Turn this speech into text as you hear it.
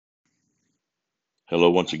Hello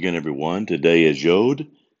once again, everyone. Today is Yod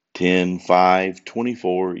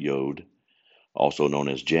 10/5/24 Yod, also known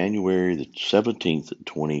as January the 17th,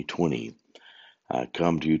 2020. I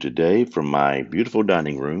come to you today from my beautiful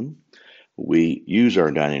dining room. We use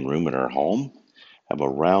our dining room in our home, have a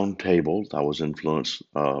round table. I was influenced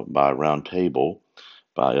by a round table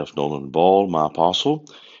by F. Nolan Ball, my apostle.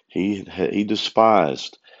 He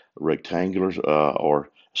despised rectangular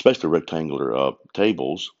or especially rectangular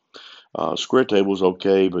tables. Square table's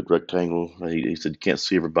okay, but rectangle, he said you can't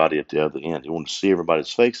see everybody at the other end. He wanted to see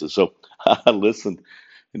everybody's faces. So I listened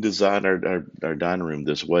and designed our dining room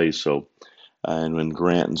this way. So, and when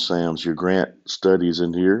Grant and Sam's here, Grant studies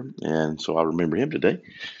in here, and so I remember him today.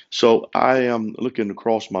 So I am looking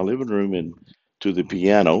across my living room and to the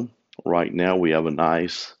piano. Right now, we have a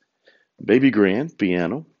nice baby grand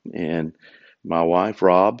piano, and my wife,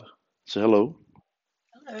 Rob, say hello.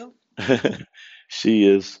 Hello. She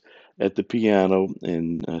is at the piano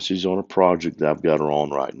and she's on a project that I've got her on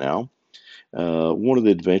right now. One of the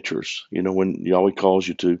adventures, when Yahweh calls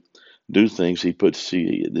you to do things, He puts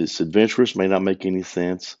this adventurous may not make any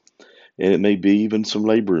sense, and it may be even some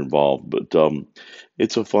labor involved, but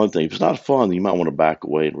it's a fun thing. If it's not fun, you might want to back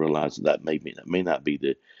away and realize that may not be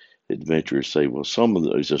the adventurous. Say, well, some of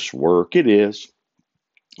it is just work. It is,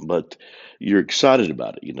 but you're excited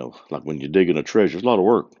about it, like when you're digging a treasure. It's a lot of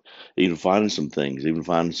work, even finding some things, even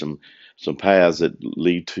finding some paths that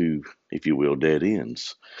lead to, if you will, dead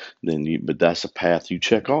ends. But that's a path you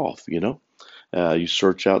check off. You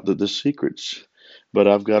search out the secrets. But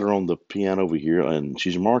I've got her on the piano over here, and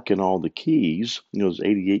she's marking all the keys. There's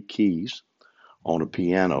 88 keys on a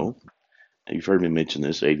piano. You've heard me mention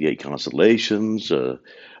this: 88 constellations. There's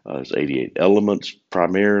 88 elements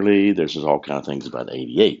primarily. There's just all kind of things about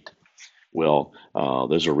 88. Well,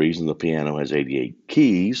 there's a reason the piano has 88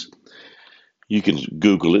 keys. You can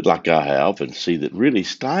Google it like I have and see that really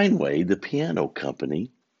Steinway, the piano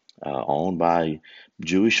company, owned by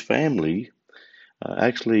Jewish family,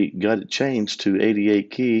 actually got it changed to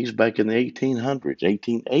 88 keys back in the 1800s,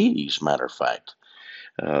 1880s, matter of fact,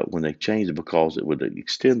 when they changed it because it would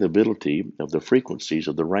extend the ability of the frequencies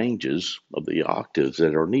of the ranges of the octaves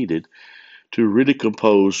that are needed to really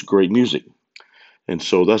compose great music. And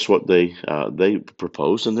so that's what they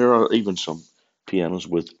proposed. And there are even some pianos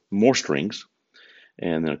with more strings.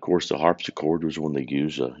 And then of course the harpsichord was one they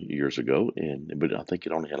used years ago. And but I think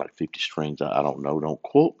it only had like 50 strings. I don't know. Don't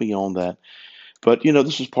quote me on that. But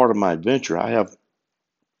this is part of my adventure.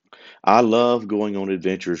 I love going on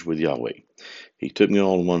adventures with Yahweh. He took me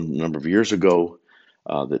on one number of years ago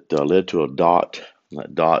that led to a dot.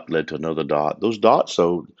 That dot led to another dot. Those dots,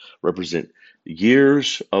 so represent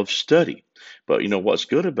years of study. But what's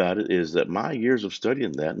good about it is that my years of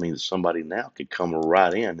studying that means somebody now can come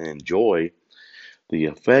right in and enjoy the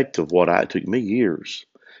effect of what it took me years.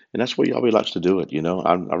 And that's why Yahweh likes to do it.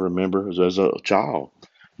 I remember as a child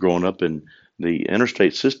growing up in the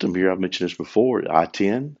interstate system here. I've mentioned this before.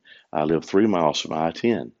 I-10. I live 3 miles from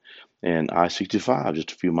I-10, and I-65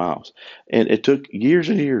 just a few miles. And it took years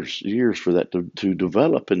and years for that to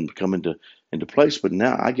develop and come into place. But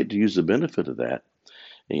now I get to use the benefit of that.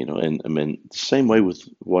 And I mean, the same way with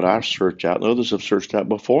what I search out, and others have searched out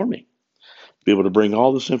before me, be able to bring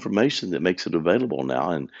all this information that makes it available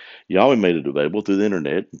now. And Yahweh made it available through the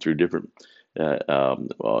internet and through different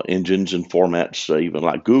engines and formats, even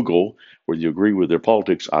like Google, whether you agree with their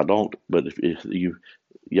politics. I don't, but if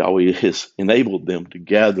Yahweh has enabled them to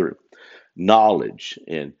gather knowledge,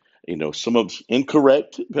 and some of it's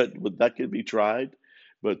incorrect, but that can be tried.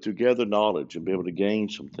 But to gather knowledge and be able to gain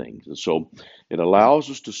some things, and so it allows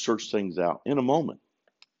us to search things out in a moment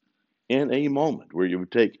where it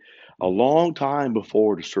would take a long time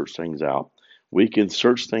before to search things out. We can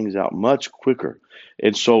search things out much quicker.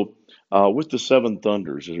 And so, with the seven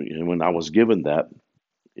thunders, and when I was given that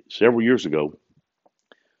several years ago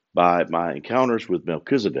by my encounters with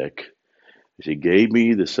Melchizedek, he gave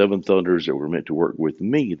me the seven thunders that were meant to work with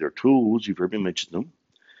me. They're tools. You've heard me mention them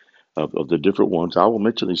of the different ones. I will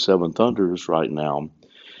mention these seven thunders right now.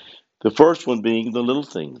 The first one being the little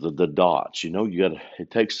things, the dots. It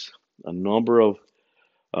takes a number of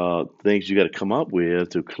things you got to come up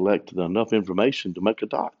with to collect enough information to make a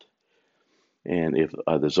dot. And if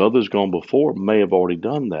there's others gone before, may have already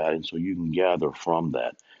done that, and so you can gather from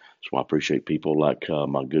that. So I appreciate people like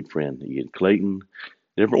my good friend Ian Clayton,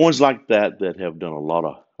 different ones like that that have done a lot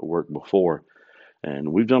of work before,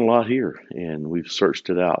 and we've done a lot here, and we've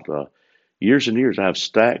searched it out. Years and years, I have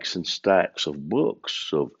stacks and stacks of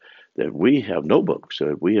books of that we have notebooks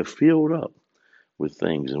that we have filled up with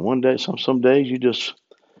things. And one day, some days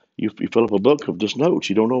you fill up a book of just notes.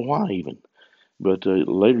 You don't know why even. but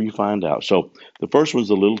later you find out. So the first one's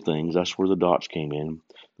the little things. That's where the dots came in.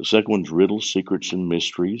 The second one's riddles, secrets, and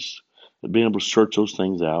mysteries. Being able to search those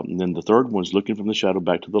things out. And then the third one's looking from the shadow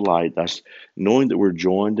back to the light. That's knowing that we're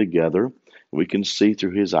joined together. We can see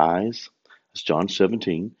through his eyes. That's John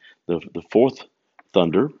 17. The fourth,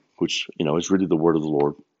 thunder, which, is really the word of the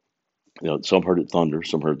Lord. Some heard it thunder,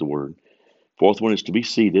 some heard the word. Fourth one is to be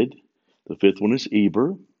seated. The fifth one is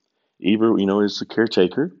Eber. Eber, is the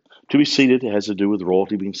caretaker. To be seated has to do with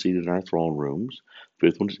royalty being seated in our throne rooms.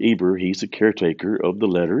 Fifth one is Eber. He's the caretaker of the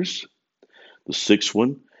letters. The sixth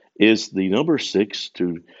one is the number six,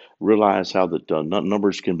 to realize how that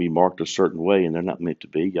numbers can be marked a certain way, and they're not meant to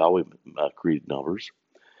be. Yahweh created numbers.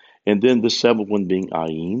 And then the seventh one being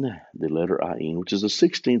Ayin, the letter Ayin, which is the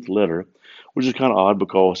 16th letter, which is kind of odd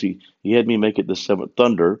because he had me make it the seventh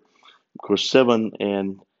thunder. Of course, 7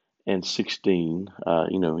 and 16,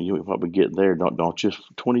 what we get there, don't just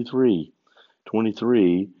 23.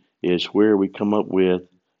 23 is where we come up with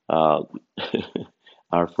uh,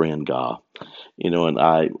 our friend God. And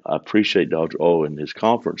I appreciate Dr. O in his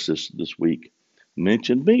conference this week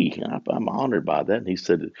mentioned me. I'm honored by that. And he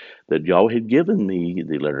said that y'all had given me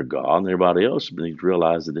the letter God, and everybody else needs to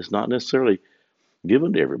realize that it's not necessarily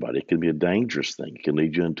given to everybody. It can be a dangerous thing. It can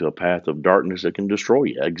lead you into a path of darkness that can destroy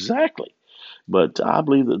you. Exactly. But I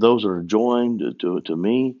believe that those that are joined to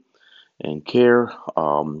me and care,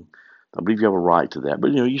 I believe you have a right to that.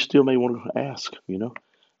 But you still may want to ask,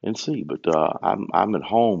 and see. But I'm at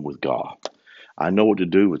home with God. I know what to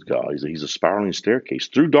do with God. He's a spiraling staircase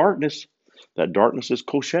through darkness. That darkness is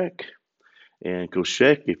Koshek. And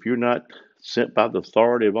Koshek, if you're not sent by the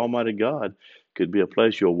authority of Almighty God, could be a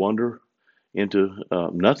place you'll wander into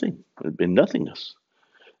nothing, in nothingness,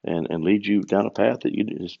 and lead you down a path that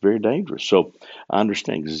is very dangerous. So I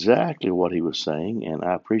understand exactly what he was saying, and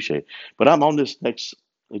I appreciate it. But I'm on this next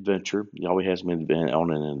adventure. He always has me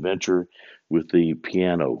on an adventure with the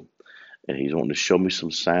piano. And he's wanting to show me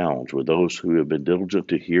some sounds with those who have been diligent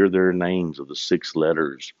to hear their names of the six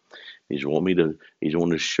letters. He's wanting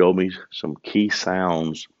to show me some key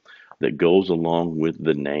sounds that goes along with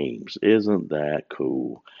the names. Isn't that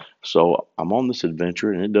cool? So I'm on this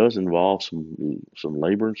adventure, and it does involve some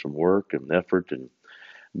labor and some work and effort,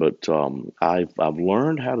 but I've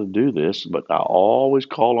learned how to do this. But I always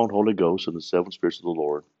call on Holy Ghost and the seven spirits of the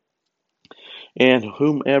Lord, and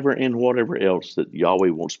whomever and whatever else that Yahweh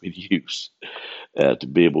wants me to use to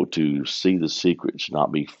be able to see the secrets,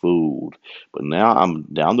 not be fooled. But now I'm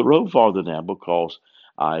down the road farther now, because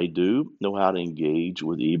I do know how to engage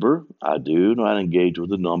with Eber. I do know how to engage with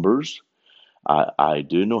the numbers. I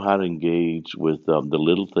do know how to engage with the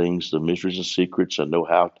little things, the mysteries and secrets. I know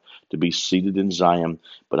how to be seated in Zion,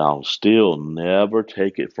 but I'll still never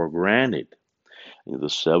take it for granted. The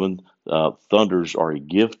seven thunders are a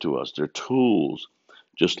gift to us. They're tools,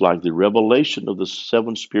 just like the revelation of the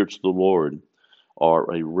seven spirits of the Lord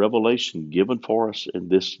are a revelation given for us in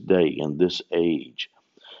this day, in this age.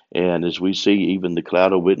 And as we see, even the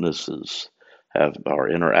cloud of witnesses are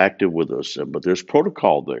interactive with us. But there's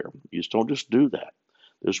protocol there. You don't just do that.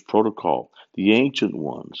 There's protocol. The ancient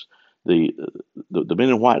ones, the the men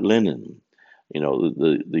in white linen,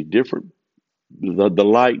 the different the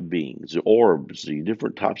light beings, the orbs, the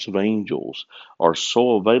different types of angels are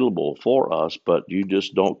so available for us, but you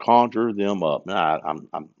just don't conjure them up. Now,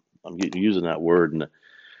 I'm using that word, and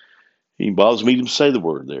it bothers me to say the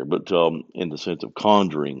word there, but in the sense of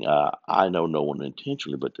conjuring, I know no one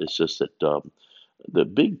intentionally, but it's just that the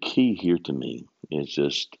big key here to me is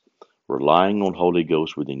just relying on Holy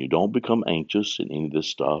Ghost within you. Don't become anxious in any of this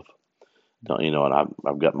stuff. And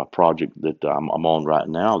I've got my project that I'm on right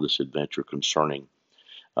now, this adventure concerning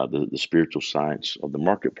the spiritual science of the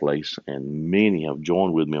marketplace, and many have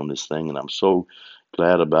joined with me on this thing, and I'm so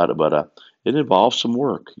glad about it. But it involves some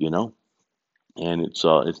work, and it's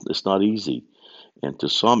not easy. And to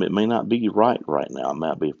some, it may not be right now. It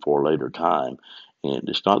might be for a later time. And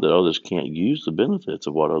it's not that others can't use the benefits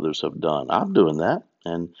of what others have done. I'm doing that,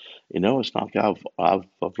 and it's not like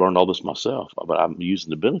I've learned all this myself, but I'm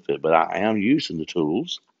using the benefit. But I am using the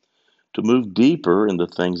tools to move deeper in the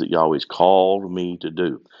things that Yahweh's called me to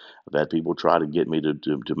do. I've had people try to get me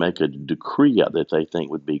to make a decree out that they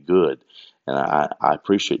think would be good. And I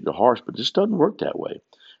appreciate their hearts, but this doesn't work that way.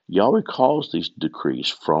 Yahweh calls these decrees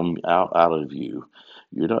from out of you.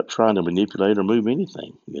 You're not trying to manipulate or move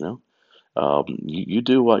anything. You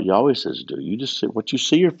do what Yahweh says to do. You just what you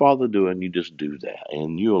see your Father doing, you just do that,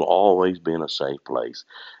 and you'll always be in a safe place,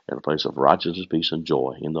 in a place of righteousness, peace, and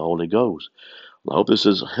joy in the Holy Ghost. Well, I hope this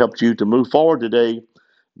has helped you to move forward today.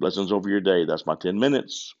 Blessings over your day. That's my 10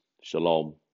 minutes. Shalom.